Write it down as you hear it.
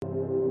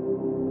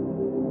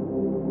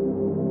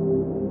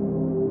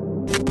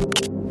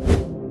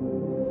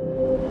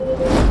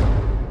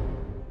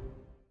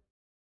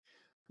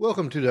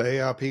Welcome to the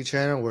AIP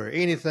channel where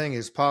anything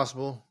is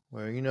possible,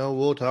 where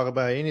we'll talk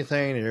about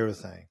anything and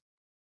everything.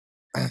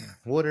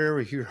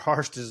 Whatever your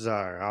heart's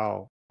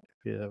desire,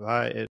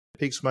 if it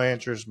piques my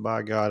interest,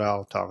 by God,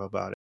 I'll talk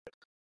about it.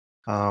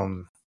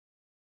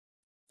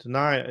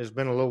 Tonight it's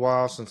been a little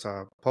while since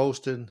I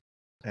posted,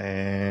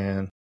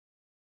 and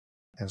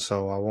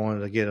so I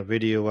wanted to get a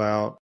video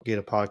out, get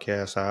a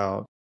podcast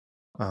out.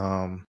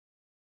 I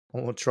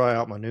want to try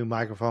out my new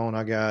microphone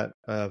I got.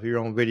 If you're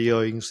on video,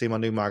 you can see my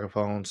new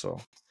microphone.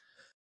 So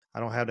I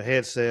don't have the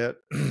headset.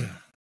 I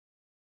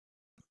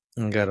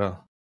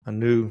got a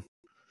new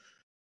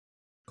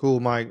cool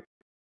mic.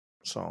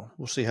 So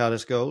we'll see how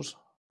this goes.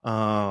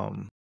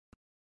 Hopefully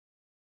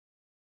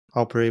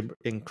it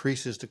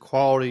increases the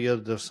quality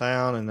of the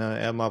sound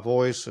and my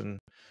voice, and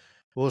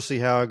we'll see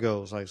how it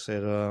goes. Like I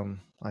said, I'm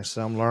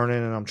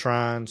learning and I'm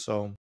trying.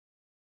 So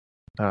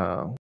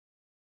this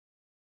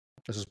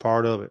is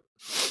part of it.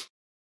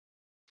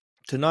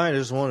 Tonight, I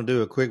just want to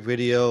do a quick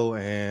video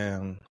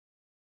and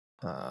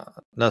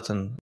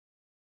nothing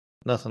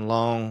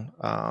long.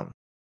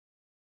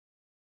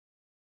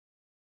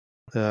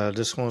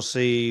 Just want to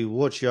see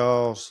what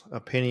y'all's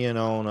opinion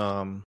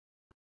on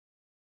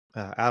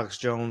Alex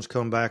Jones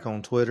come back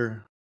on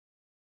Twitter.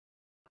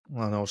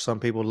 I know some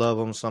people love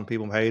him, some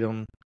people hate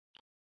him.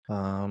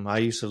 I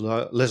used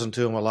to listen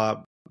to him a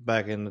lot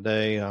back in the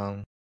day.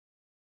 I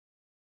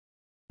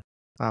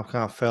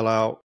kind of fell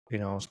out,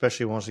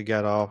 especially once he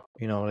got off.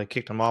 They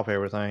kicked him off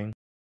everything.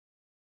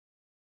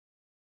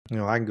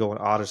 I can go on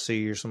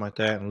Odyssey or something like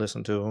that and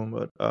listen to him,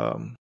 but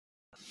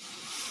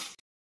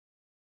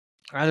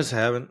I just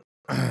haven't.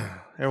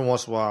 Every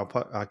once in a while,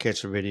 I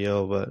catch a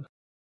video, but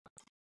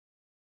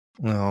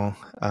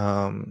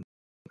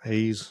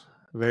he's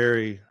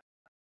very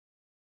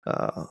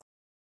how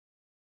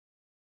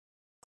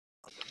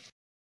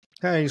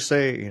you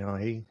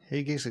say,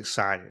 he gets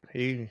excited.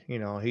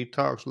 He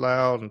talks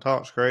loud and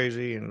talks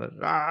crazy and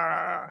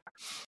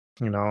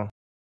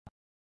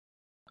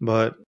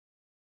but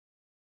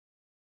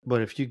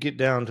if you get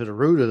down to the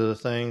root of the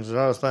things, a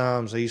lot of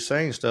times he's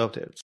saying stuff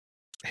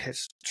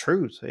it's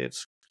truth.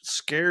 It's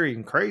scary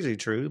and crazy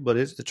truth, but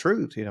it's the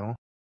truth.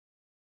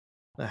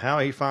 How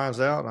he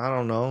finds out, I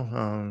don't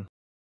know.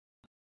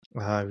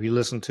 If you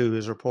listen to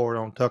his report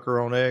on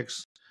Tucker on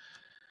X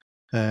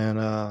and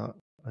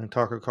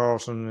Tucker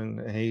Carlson,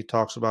 and he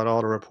talks about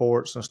all the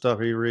reports and stuff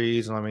he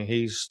reads. And I mean,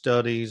 he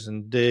studies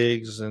and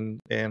digs and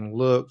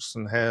looks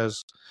and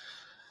has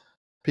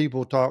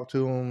people talk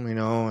to him,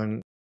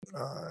 and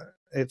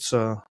it's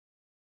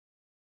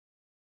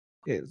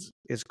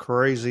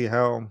crazy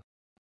how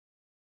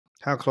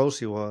close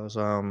he was.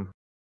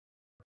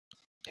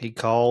 He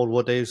called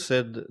what they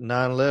said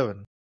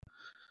 9/11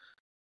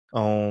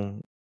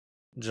 on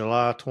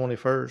July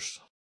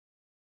 21st.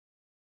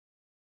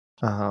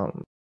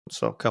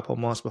 So a couple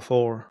months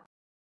before,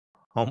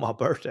 on my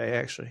birthday,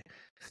 actually,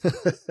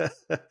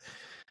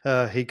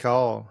 he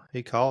called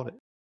it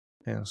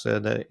and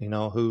said that,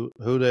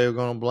 who they were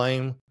going to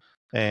blame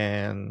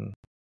and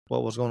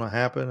what was going to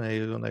happen.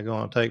 They're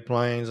going to take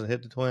planes and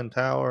hit the Twin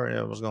Tower, and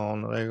they're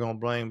going to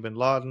blame bin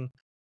Laden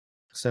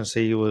since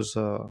he was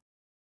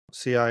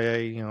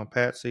CIA,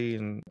 patsy,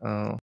 and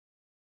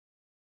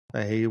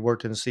he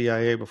worked in the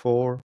CIA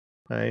before.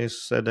 They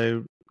said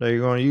they're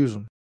going to use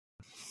him,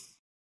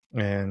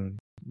 and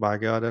by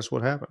God, that's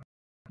what happened.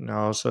 And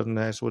all of a sudden,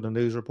 that's when the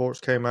news reports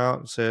came out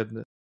and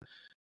said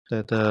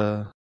that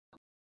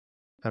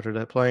after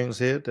that planes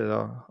hit,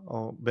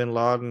 that bin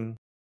Laden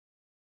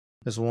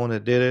is the one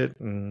that did it,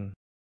 and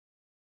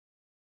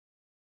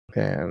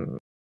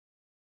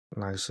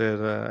like I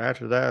said,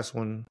 after that's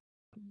when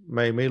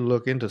made me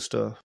look into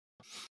stuff,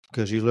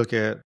 because you look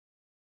at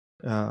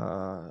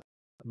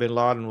bin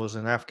Laden was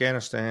in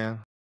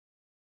Afghanistan,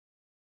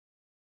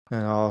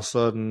 and all of a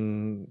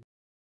sudden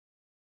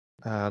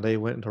they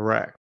went into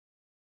Iraq.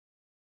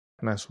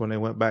 And that's when they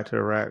went back to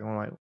Iraq. And I'm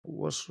like,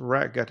 what's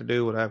Iraq got to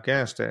do with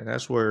Afghanistan?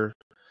 That's where,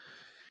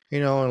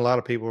 and a lot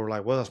of people were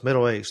like, well, it's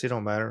Middle East. It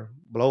don't matter.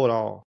 Blow it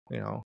all,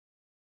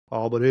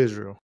 all but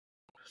Israel.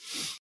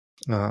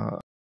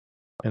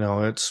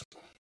 It's,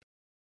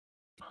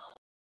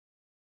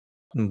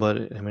 but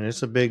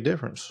it's a big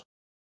difference.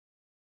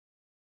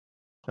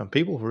 Some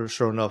people for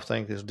sure enough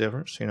think there's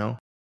difference, the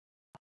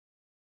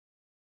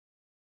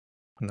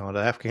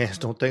Afghans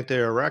don't think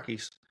they're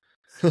Iraqis.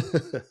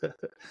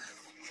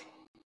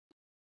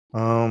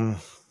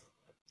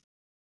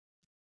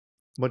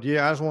 But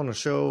yeah, I just want to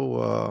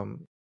show,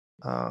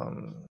 I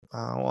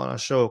want to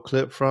show a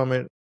clip from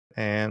it,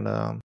 and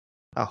I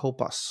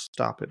hope I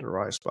stop at the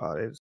right spot.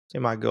 It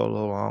might go a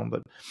little long,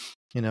 but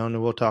and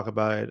then we'll talk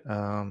about it.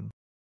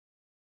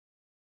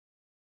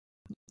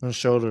 And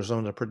show some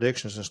of the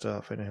predictions and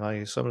stuff, and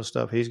like some of the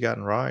stuff he's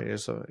gotten right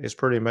is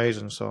pretty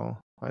amazing. So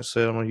like I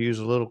said, I'm gonna use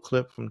a little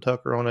clip from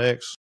Tucker on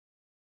X.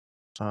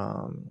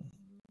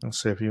 Let's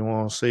see, if you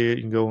want to see it,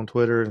 you can go on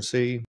Twitter and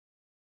see,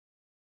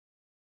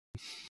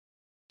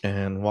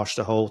 and watch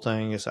the whole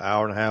thing. It's an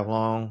hour and a half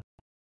long.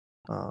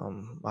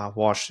 I've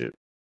watched it,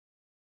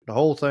 the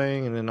whole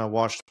thing, and then I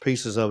watched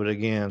pieces of it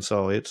again.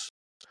 So it's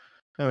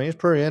I mean, it's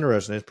pretty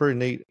interesting. It's pretty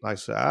neat. Like I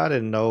said, I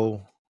didn't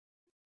know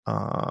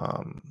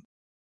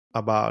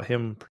about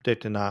him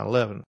predicting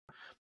 9/11.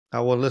 I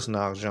wasn't listening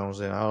to Alex Jones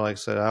then. Like I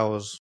said, I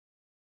was,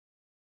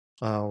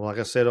 like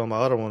I said on my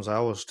other ones, I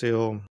was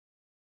still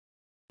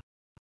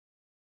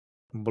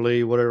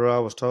believe whatever I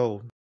was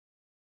told.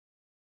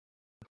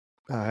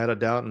 I had a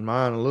doubt in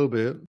mind a little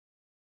bit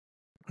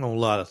on a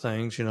lot of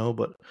things,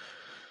 but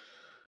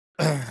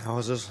I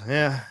was just,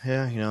 yeah,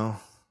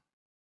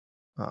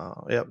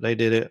 yep, they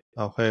did it.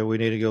 Okay, we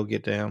need to go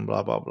get them,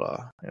 blah, blah,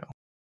 blah.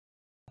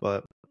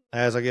 But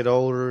as I get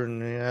older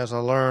and as I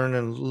learn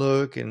and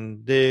look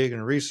and dig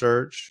and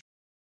research,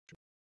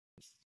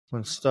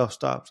 when stuff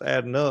stops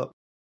adding up,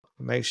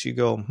 it makes you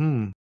go,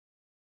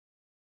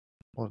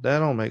 well, that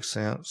don't make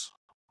sense.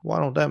 Why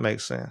don't that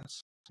make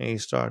sense? And you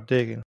start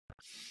digging.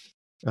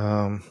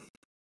 If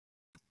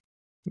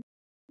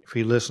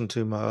you listen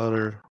to my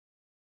other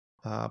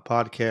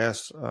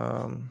podcasts,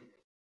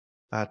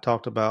 I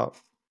talked about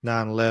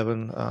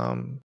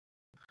 9/11,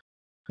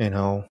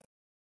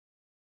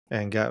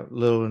 and got a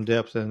little in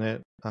depth in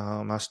it.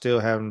 I still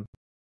haven't,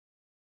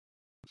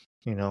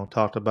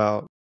 talked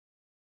about,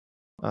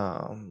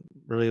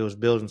 really it was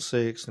Building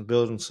 6 and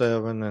Building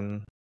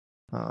 7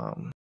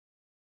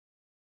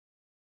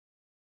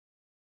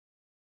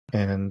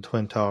 and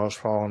Twin Towers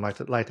falling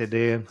like they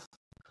did.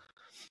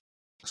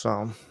 So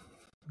a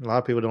lot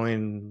of people don't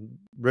even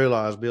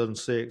realize Building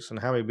 6 and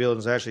how many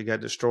buildings actually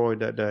got destroyed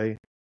that day.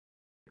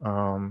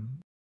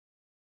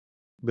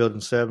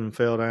 Building 7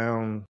 fell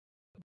down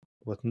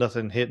with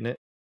nothing hitting it.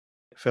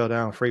 It fell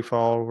down free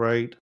fall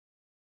rate.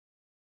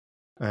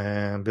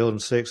 And Building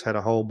 6 had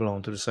a hole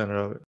blown through the center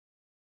of it.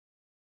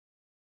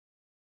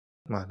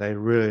 They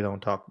really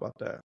don't talk about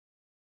that.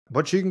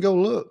 But you can go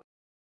look.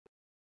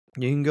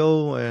 You can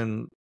go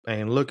and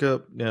look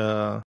up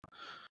the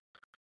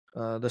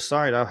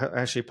site. I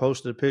actually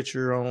posted a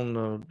picture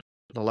on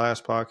the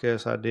last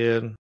podcast I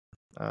did.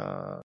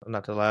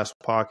 Not the last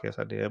podcast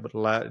I did, but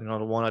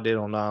the one I did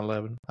on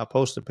 9/11. I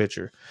posted a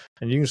picture,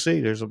 and you can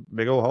see there's a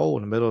big old hole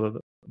in the middle of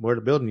where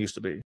the building used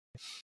to be.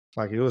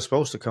 Like it was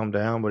supposed to come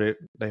down, but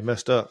they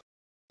messed up,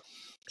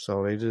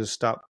 so they just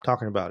stopped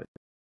talking about it.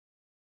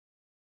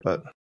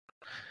 But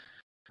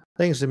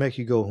things that make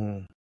you go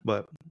home.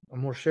 But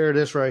I'm gonna share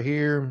this right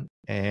here,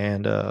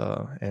 and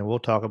we'll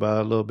talk about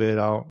it a little bit.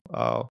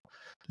 I'll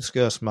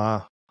discuss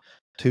my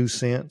 2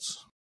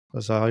 cents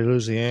as I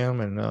usually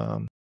am,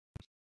 and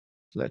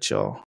let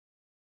y'all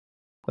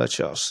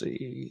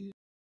see.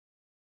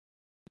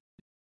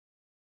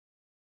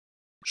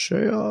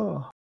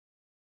 Share,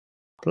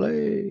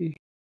 play.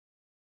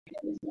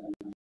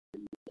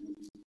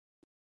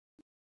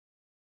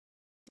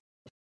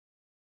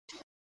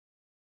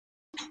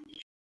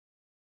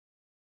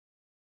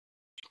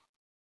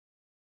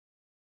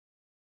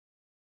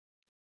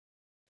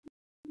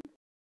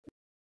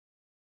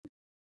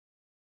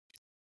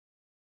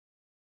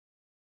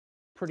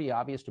 Pretty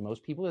obvious to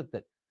most people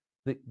that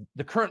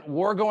the current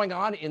war going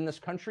on in this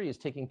country is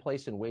taking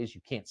place in ways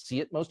you can't see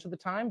it most of the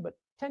time. But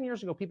 10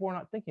 years ago, people were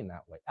not thinking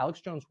that way.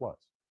 Alex Jones was.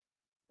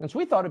 And so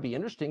we thought it'd be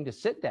interesting to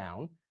sit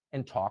down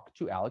and talk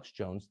to Alex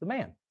Jones, the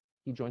man.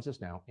 He joins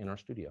us now in our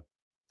studio.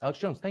 Alex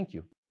Jones, thank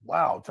you.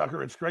 Wow,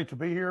 Tucker, it's great to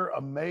be here.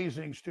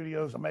 Amazing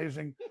studios,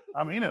 amazing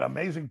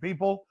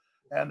people.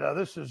 And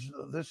this is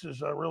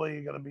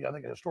really going to be, I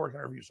think, a historic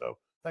interview. So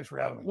thanks for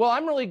having me. Well,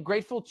 I'm really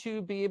grateful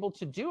to be able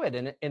to do it.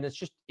 And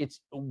it's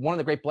one of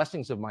the great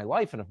blessings of my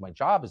life and of my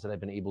job is that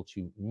I've been able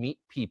to meet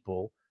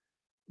people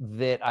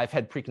that I've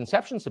had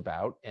preconceptions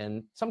about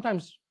and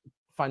sometimes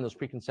find those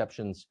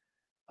preconceptions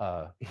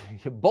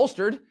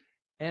bolstered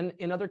and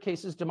in other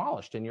cases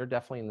demolished. And you're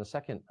definitely in the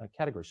second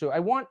category. So I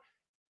want,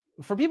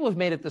 for people who've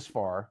made it this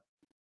far,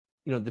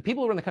 the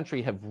people around the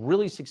country have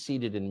really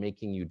succeeded in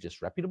making you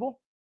disreputable.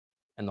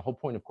 And the whole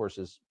point, of course,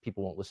 is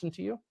people won't listen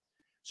to you.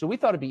 So we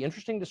thought it'd be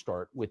interesting to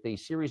start with a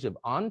series of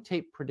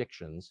on-tape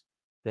predictions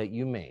that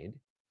you made,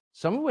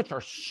 some of which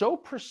are so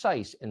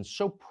precise and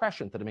so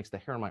prescient that it makes the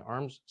hair on my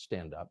arms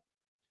stand up.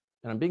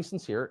 And I'm being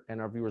sincere,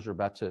 and our viewers are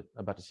about to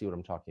see what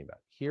I'm talking about.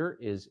 Here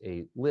is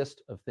a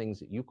list of things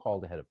that you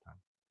called ahead of time.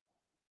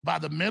 By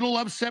the middle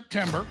of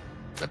September,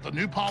 that the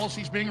new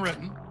policy is being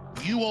written,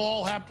 you will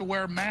all have to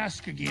wear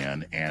masks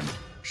again, and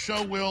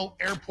so will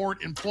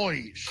airport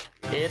employees.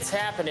 It's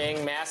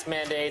happening. Mask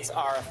mandates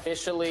are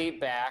officially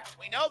back.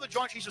 We know the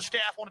Joint Chiefs of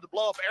Staff wanted to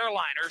blow up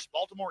airliners,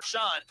 Baltimore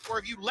Sun, or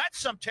if you let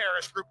some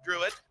terrorist group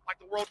do it, like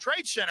the World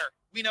Trade Center,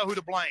 we know who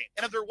to blame.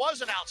 And if there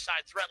was an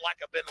outside threat like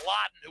a bin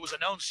Laden, who was a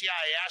known CIA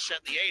asset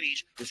in the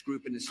 80s. This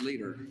group and its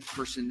leader, a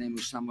person named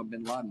Osama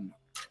bin Laden.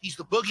 He's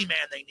the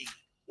boogeyman they need.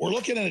 We're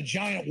looking at a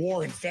giant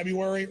war in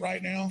February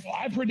right now.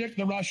 I predict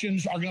the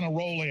Russians are going to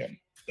roll in.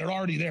 They're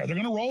already there. They're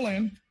going to roll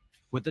in.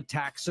 With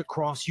attacks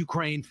across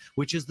Ukraine,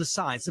 which is the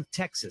size of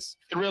Texas.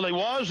 It really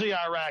was the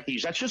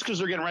Iraqis. That's just because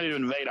they're getting ready to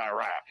invade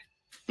Iraq.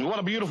 And what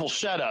a beautiful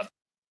setup.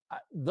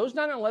 Those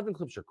 9/11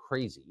 clips are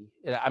crazy.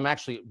 I'm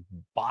actually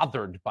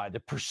bothered by the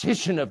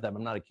precision of them.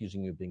 I'm not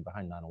accusing you of being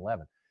behind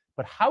 9/11.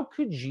 But how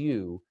could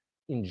you,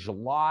 in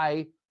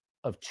July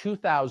of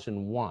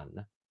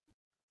 2001,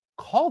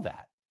 call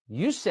that.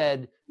 You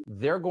said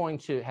they're going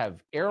to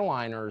have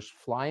airliners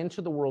fly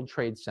into the World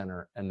Trade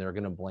Center and they're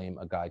going to blame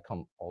a guy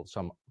called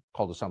Osama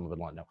bin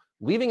Laden. Now,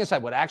 leaving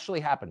aside what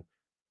actually happened,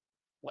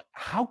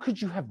 how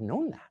could you have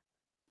known that?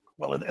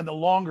 Well, in the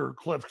longer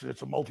clips, because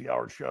it's a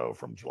multi-hour show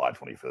from July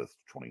 25th,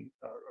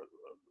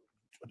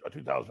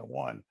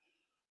 2001,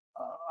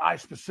 I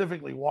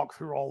specifically walked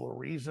through all the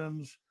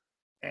reasons,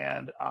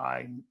 and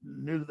I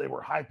knew that they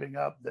were hyping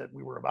up that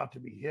we were about to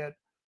be hit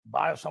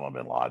by Osama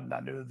bin Laden. I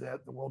knew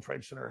that the World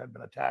Trade Center had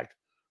been attacked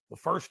the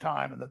first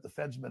time and that the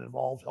Fed's been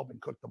involved helping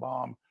cook the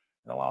bomb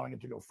and allowing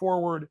it to go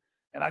forward.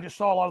 And I just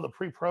saw a lot of the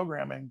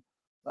pre-programming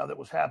that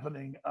was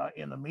happening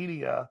in the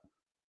media,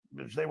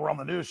 because they were on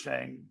the news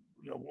saying,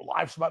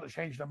 life's about to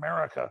change in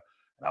America.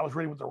 And I was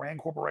reading what the RAND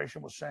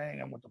Corporation was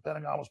saying and what the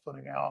Pentagon was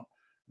putting out.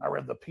 And I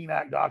read the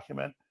PNAC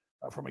document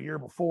from a year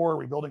before,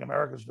 Rebuilding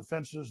America's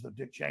Defenses, that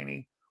Dick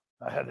Cheney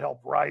had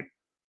helped write.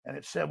 And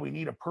it said we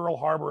need a Pearl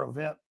Harbor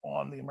event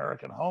on the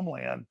American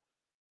homeland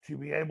to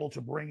be able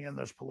to bring in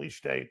this police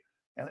state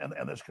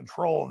and this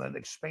control and then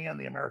expand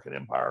the American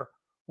empire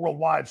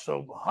worldwide.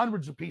 So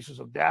hundreds of pieces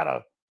of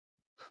data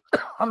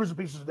went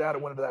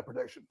into that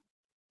prediction.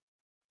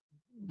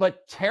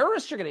 But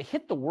terrorists are going to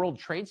hit the World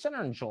Trade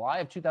Center in July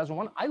of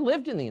 2001. I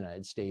lived in the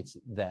United States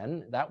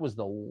then. That was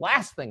the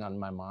last thing on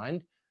my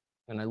mind.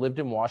 And I lived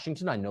in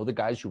Washington. I know the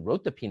guys who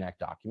wrote the PNAC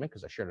document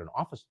because I shared an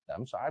office with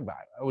them. So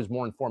I was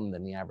more informed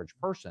than the average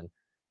person.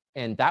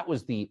 And that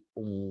was the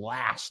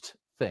last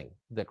thing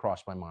that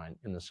crossed my mind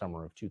in the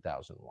summer of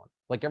 2001.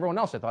 Like everyone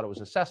else, I thought it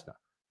was a Cessna.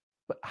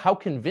 But how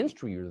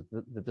convinced were you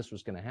that this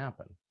was going to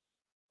happen?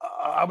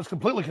 I was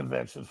completely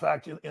convinced. In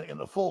fact, in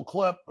the full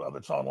clip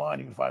that's online,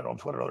 you can find it on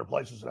Twitter and other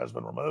places, it has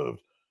been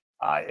removed.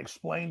 I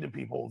explained to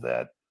people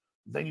that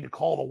they need to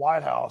call the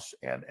White House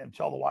and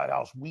tell the White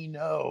House, we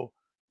know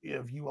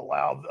if you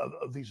allow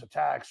these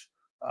attacks,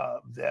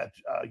 that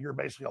you're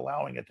basically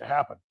allowing it to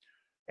happen.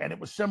 And it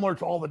was similar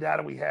to all the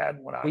data we had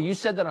when you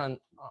said that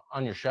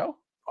on your show?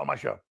 On my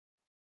show.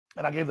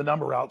 And I gave the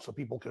number out so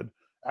people could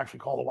actually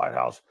call the White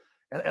House.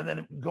 And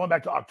then going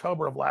back to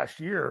October of last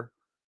year,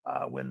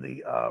 when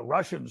the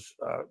Russians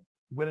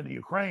went into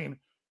Ukraine,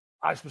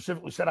 I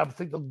specifically said I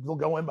think they'll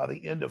go in by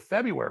the end of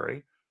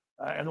February.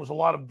 And there was a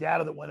lot of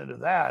data that went into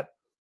that.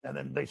 And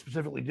then they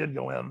specifically did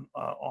go in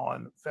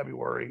on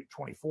February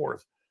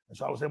 24th. And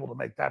so I was able to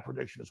make that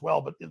prediction as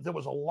well. But there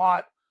was a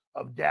lot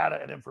of data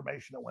and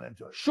information that went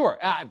into it. Sure.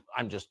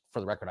 I'm just, for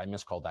the record, I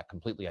miscalled that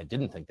completely. I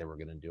didn't think they were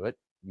going to do it.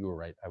 You were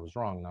right. I was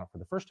wrong, not for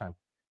the first time.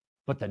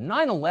 But the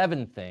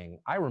 9/11 thing,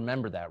 I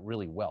remember that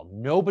really well.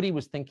 Nobody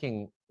was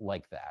thinking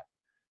like that.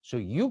 So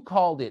you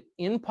called it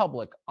in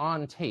public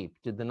on tape.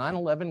 Did the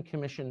 9/11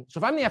 Commission? So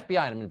if I'm the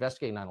FBI and I'm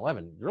investigating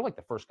 9/11, you're like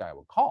the first guy I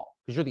would call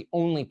because you're the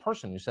only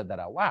person who said that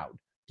out loud.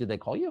 Did they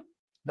call you?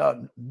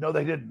 No,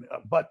 they didn't.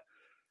 But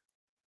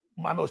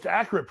my most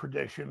accurate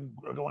prediction,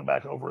 going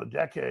back over a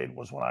decade,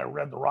 was when I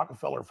read the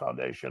Rockefeller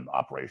Foundation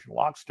Operation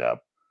Lockstep,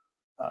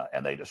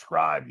 and they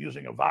described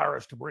using a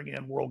virus to bring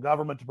in world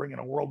government, to bring in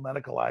a world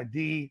medical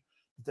ID,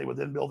 that they would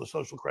then build a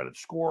social credit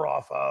score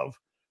off of,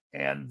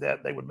 and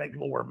that they would make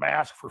people wear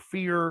masks for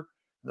fear,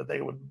 that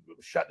they would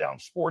shut down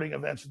sporting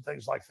events and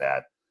things like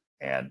that,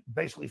 and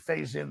basically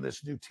phase in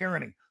this new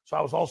tyranny. So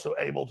I was also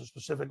able to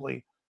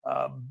specifically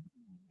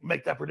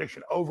make that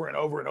prediction over and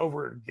over and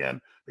over again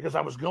because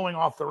I was going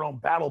off their own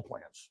battle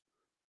plans.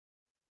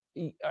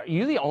 Are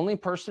you the only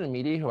person in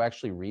media who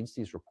actually reads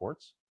these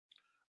reports?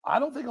 I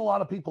don't think a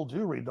lot of people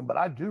do read them, but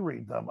I do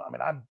read them. I mean,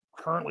 I'm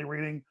currently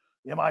reading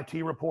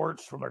MIT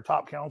reports from their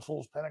top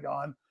counsels,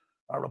 Pentagon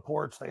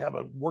reports. They have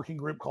a working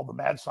group called the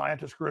Mad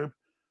Scientist Group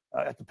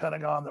at the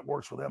Pentagon that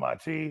works with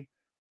MIT.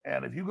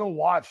 And if you go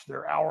watch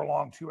their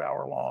hour-long,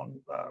 2-hour-long,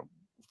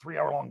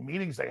 3-hour-long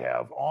meetings they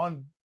have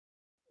on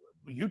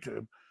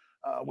YouTube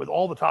with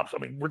all the tops, I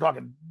mean, we're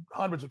talking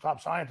hundreds of top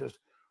scientists,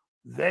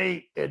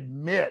 they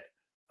admit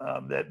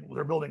that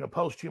they're building a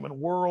post-human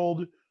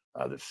world,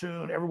 that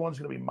soon everyone's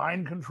going to be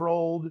mind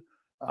controlled,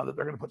 that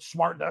they're going to put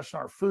smart dust in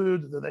our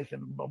food that they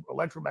can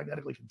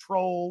electromagnetically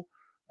control.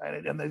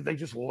 And they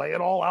just lay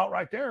it all out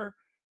right there.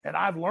 And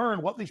I've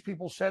learned what these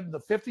people said in the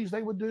 50s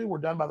they would do were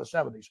done by the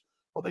 70s.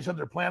 What they said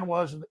their plan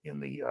was in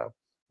the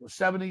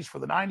 70s for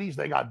the 90s,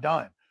 they got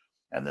done.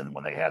 And then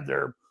when they had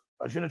their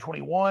Agenda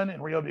 21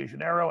 in Rio de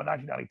Janeiro in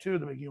 1992,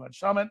 the big UN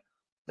summit,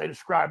 they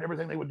described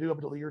everything they would do up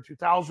until the year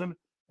 2000,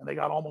 and they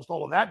got almost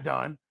all of that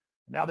done.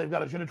 Now they've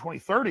got Agenda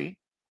 2030,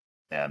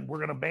 and we're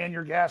going to ban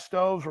your gas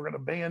stoves. We're going to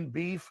ban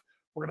beef.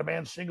 We're going to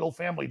ban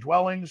single-family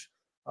dwellings.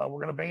 We're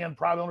going to ban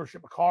private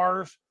ownership of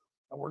cars.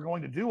 We're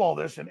going to do all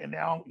this, and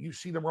now you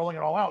see them rolling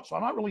it all out. So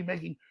I'm not really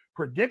making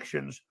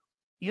predictions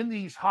in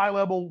these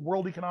high-level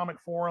World Economic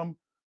Forum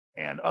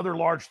and other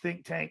large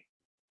think tank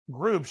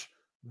groups.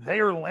 They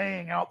are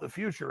laying out the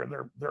future, and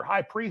they're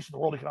high priests of the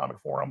World Economic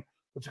Forum.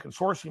 It's a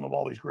consortium of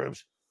all these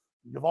groups.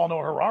 Yuval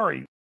Noah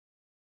Harari.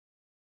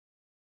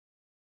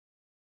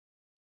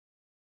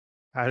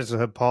 I just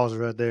had pause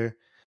right there.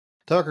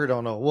 Tucker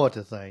don't know what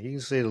to think. You can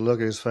see the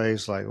look at his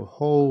face like,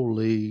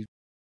 holy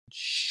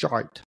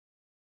shite.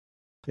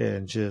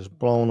 And just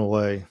blown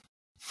away.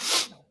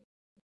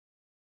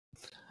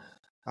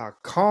 A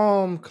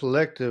calm,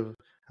 collective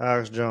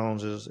Alex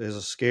Jones is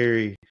a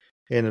scary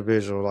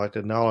individual. Like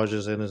the knowledge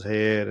is in his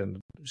head and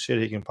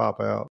shit he can pop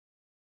out.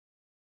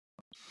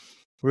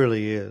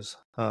 Really is.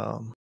 Like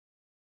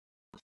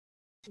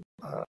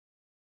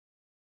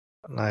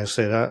I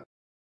said,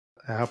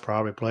 I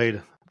probably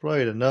played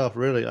enough.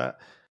 Really, I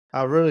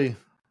really,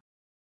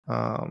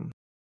 I'll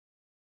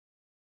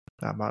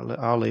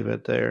leave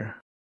it there.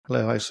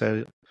 Like I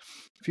said,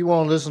 if you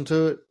want to listen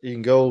to it, you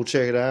can go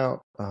check it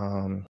out.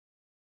 I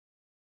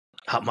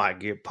might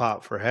get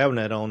popped for having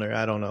that on there.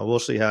 I don't know. We'll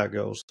see how it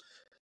goes.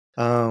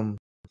 It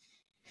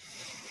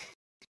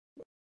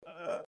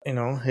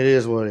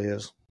is what it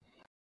is.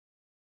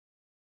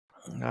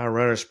 I'd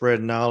rather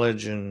spread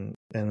knowledge and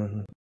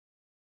than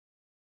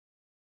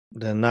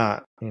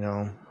not.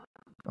 Like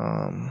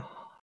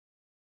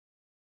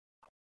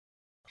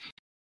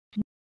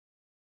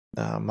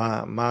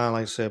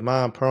I said,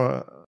 I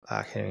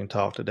can't even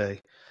talk today.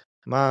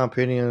 My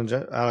opinion,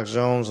 Alex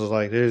Jones is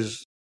like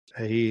this.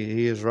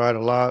 He is right a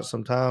lot.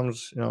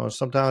 Sometimes,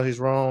 sometimes he's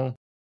wrong,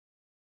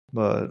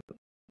 but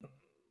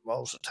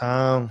most of the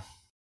time,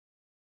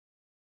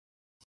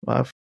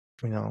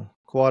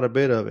 quite a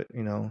bit of it.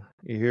 You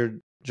hear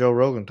Joe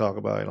Rogan talk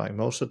about it. Like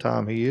most of the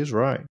time, he is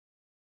right.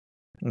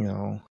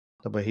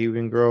 The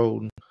Bohemian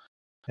Grove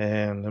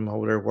and them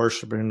over there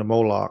worshiping the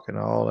Moloch and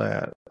all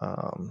that.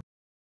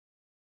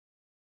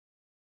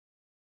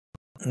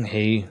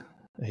 He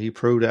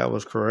proved that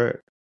was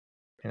correct.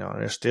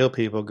 There's still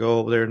people go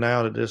over there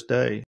now to this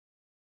day.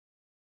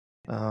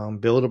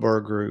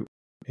 Bilderberg Group,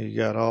 you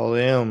got all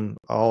them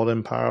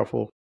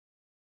powerful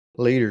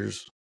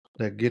leaders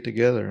that get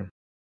together.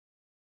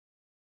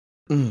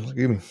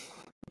 Excuse me,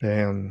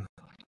 and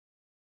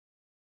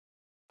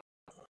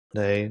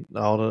they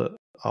all the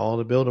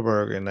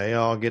Bilderberg, and they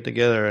all get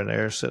together, and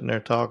they're sitting there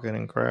talking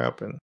and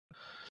crap, and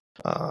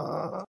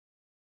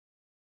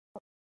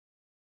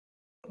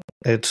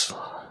it's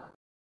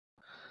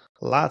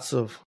lots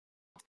of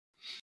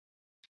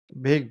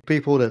big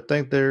people that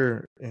think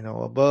they're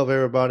above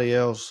everybody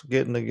else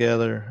getting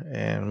together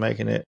and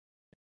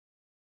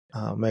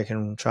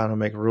trying to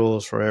make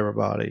rules for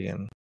everybody,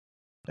 and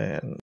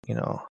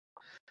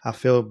I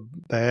feel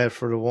bad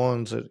for the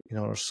ones that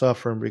are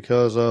suffering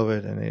because of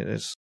it, and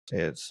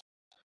it's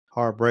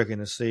heartbreaking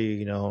to see.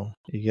 You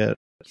get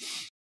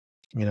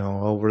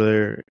over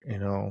there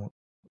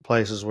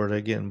places where they're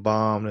getting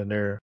bombed and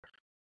their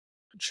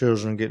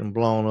children getting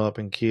blown up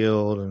and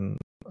killed, and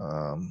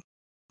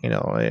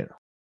they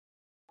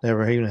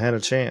never even had a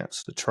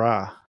chance to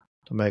try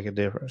to make a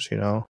difference,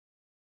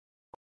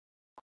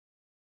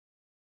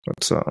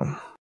 But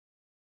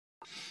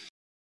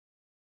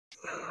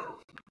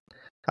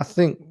I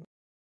think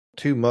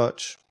too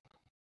much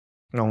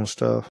on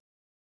stuff.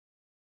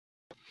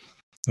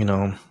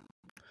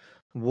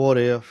 What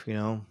if,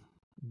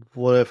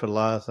 what if a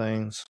lot of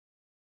things,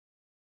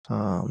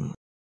 what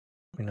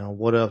if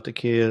one of the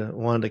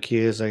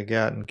kids that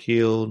gotten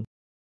killed,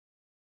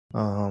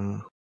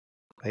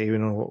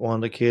 even one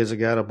of the kids that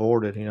got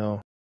aborted,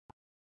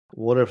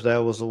 what if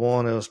that was the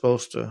one that was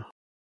supposed to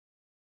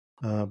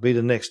be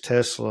the next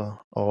Tesla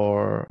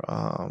or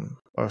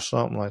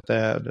something like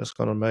that that's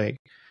going to make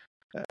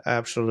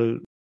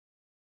absolute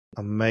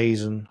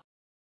amazing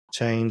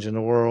change in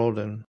the world,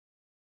 and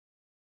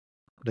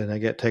then they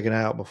get taken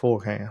out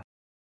beforehand.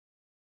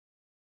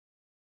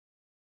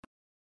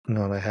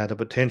 They had the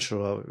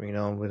potential of it,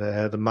 they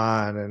had the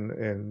mind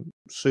and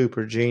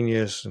super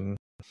genius, and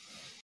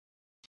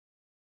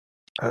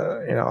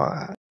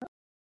the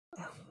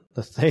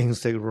things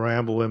that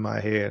ramble in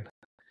my head.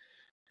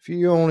 If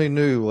you only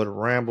knew what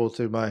rambled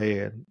through my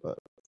head,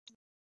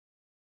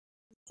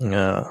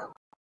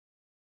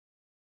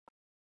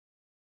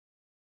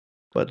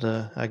 but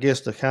I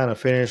guess to kind of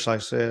finish, like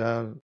I said,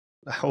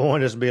 I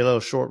wanted this to be a little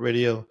short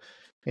video.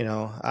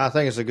 I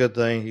think it's a good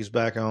thing he's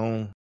back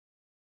on,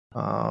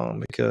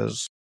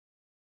 because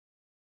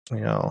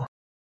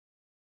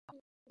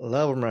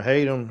love him or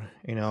hate him,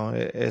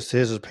 it's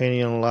his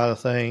opinion on a lot of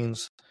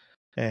things,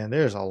 and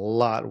there's a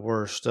lot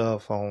worse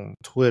stuff on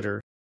Twitter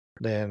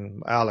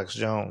than Alex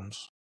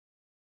Jones.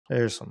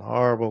 There's some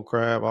horrible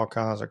crap, all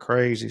kinds of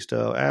crazy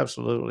stuff,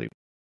 absolutely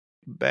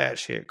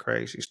batshit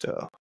crazy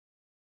stuff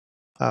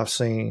I've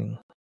seen.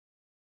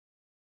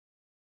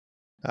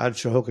 I'm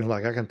joking,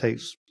 like I can take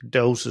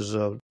doses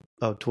of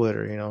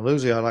Twitter.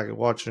 Usually I like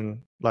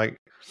watching, like,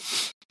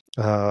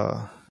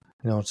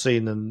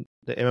 seeing the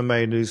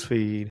MMA news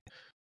feed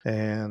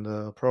and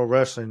the pro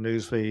wrestling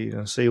news feed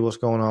and see what's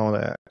going on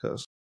with that,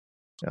 because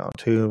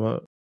two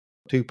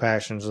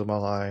passions of my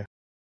life.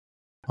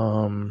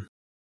 And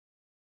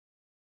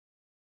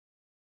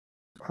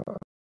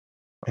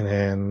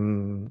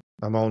then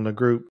I'm on the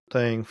group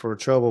thing for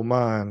Troubled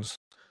Minds.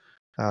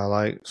 I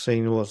like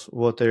seeing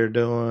what they're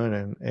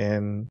doing,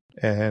 and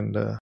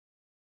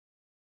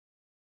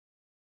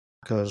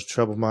because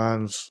Troubled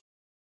Minds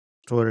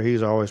Twitter,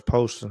 he's always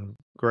posting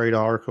great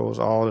articles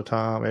all the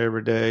time,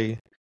 every day,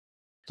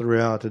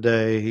 throughout the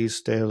day. He's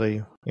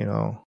steadily,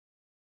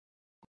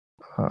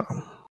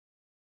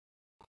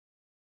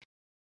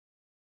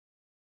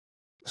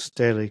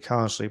 steadily,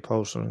 constantly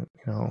posting,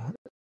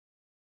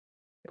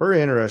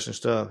 pretty interesting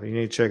stuff. You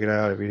need to check it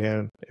out if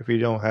you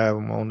don't have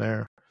them on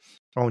there,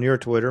 on your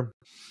Twitter.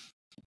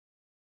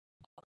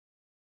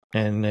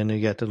 And then you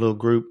got the little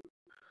group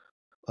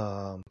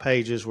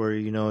pages where,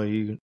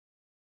 you,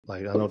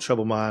 like, I know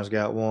Trouble Minds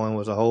got one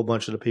with a whole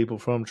bunch of the people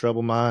from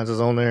Trouble Minds is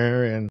on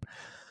there. And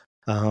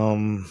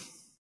I'm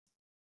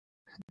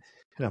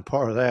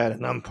part of that,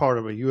 and I'm part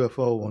of a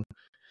UFO one.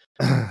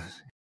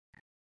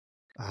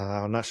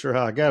 I'm not sure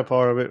how I got a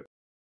part of it.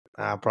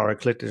 I probably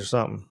clicked it or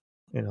something,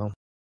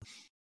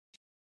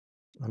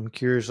 I'm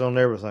curious on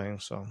everything.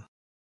 So,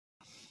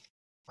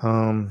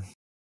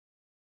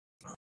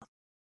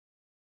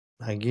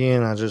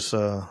 again, I just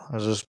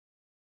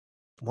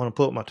want to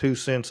put my 2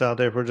 cents out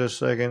there for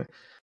just a second.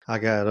 I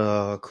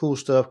got cool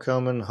stuff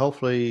coming.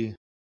 Hopefully,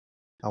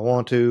 I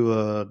want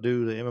to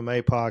do the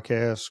MMA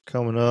podcast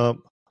coming up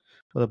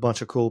with a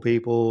bunch of cool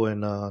people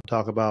and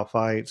talk about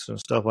fights and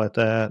stuff like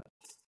that.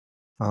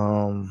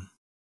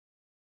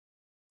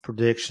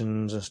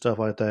 Predictions and stuff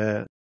like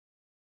that.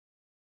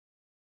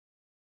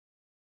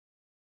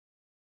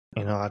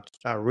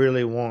 I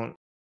really want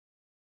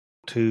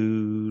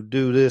to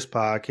do this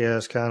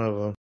podcast kind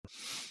of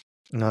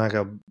like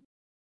a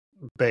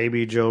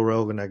baby Joe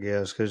Rogan, I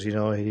guess, because, he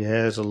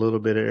has a little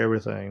bit of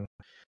everything.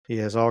 He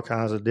has all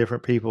kinds of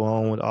different people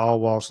on with all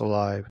walks of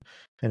life.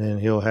 And then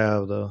he'll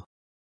have the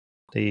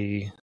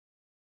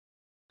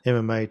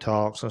MMA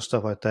talks and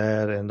stuff like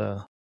that, and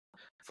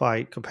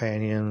fight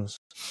companions.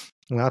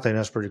 And I think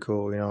that's pretty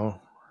cool,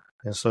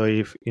 And so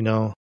if, you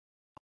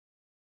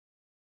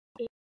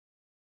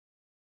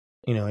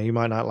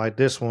might not like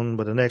this one,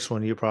 but the next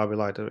one you probably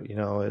like the,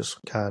 it's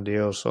kind of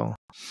deal. So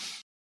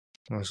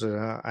like I said,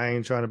 I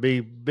ain't trying to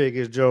be big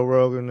as Joe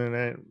Rogan,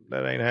 and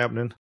that ain't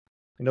happening.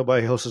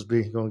 Nobody else is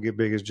going to get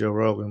big as Joe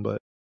Rogan, but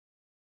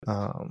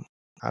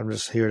I'm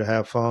just here to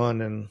have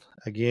fun. And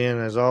again,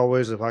 as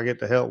always, if I get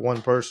to help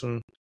one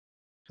person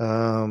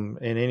in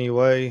any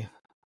way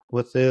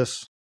with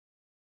this,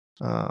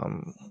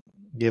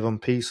 give them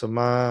peace of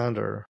mind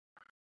or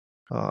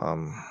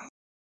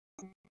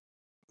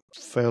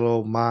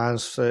fellow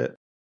mindset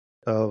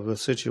of the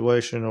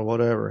situation or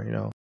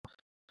whatever,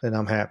 then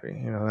I'm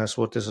happy. That's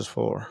what this is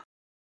for.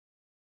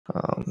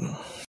 I'm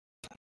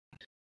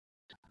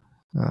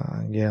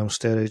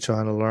steady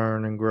trying to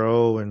learn and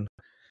grow and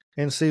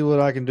see what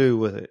I can do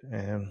with it.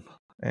 And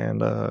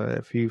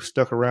if you've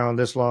stuck around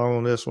this long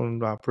on this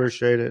one, I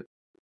appreciate it.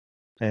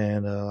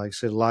 And like I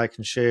said, like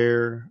and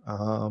share.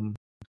 I'm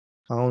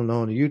on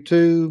the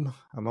YouTube.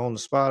 I'm on the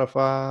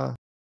Spotify.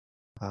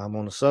 I'm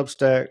on the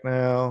Substack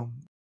now.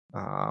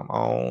 I'm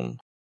on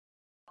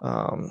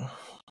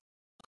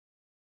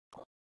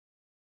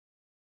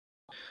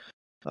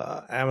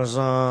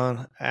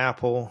Amazon,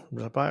 Apple,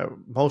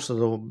 most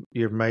of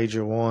your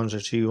major ones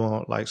that you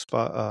want, like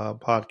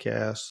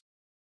podcasts.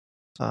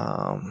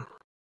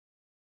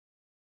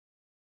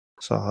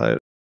 So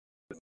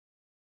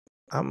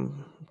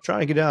I'm trying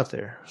to get out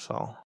there.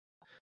 So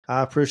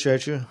I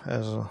appreciate you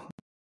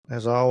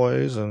as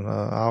always, and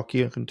I'll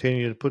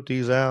continue to put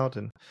these out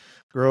and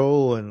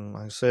grow. And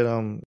like I said,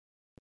 I'm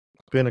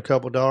spend a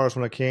couple dollars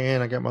when I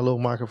can. I got my little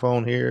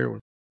microphone here with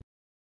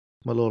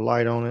my little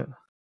light on it.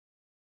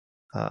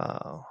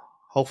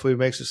 Hopefully it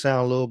makes it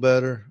sound a little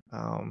better.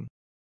 I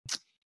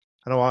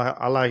know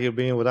I like it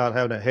being without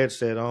having a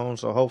headset on,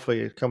 so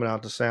hopefully it's coming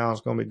out, the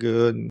sound's going to be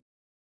good. And,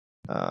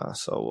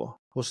 so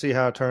we'll see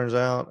how it turns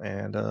out.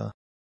 And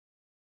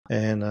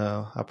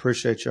I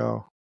appreciate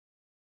y'all.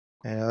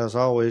 And as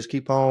always,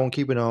 keep on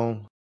keeping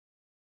on.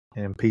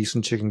 And peace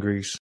and chicken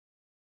grease.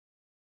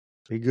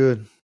 Be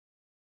good.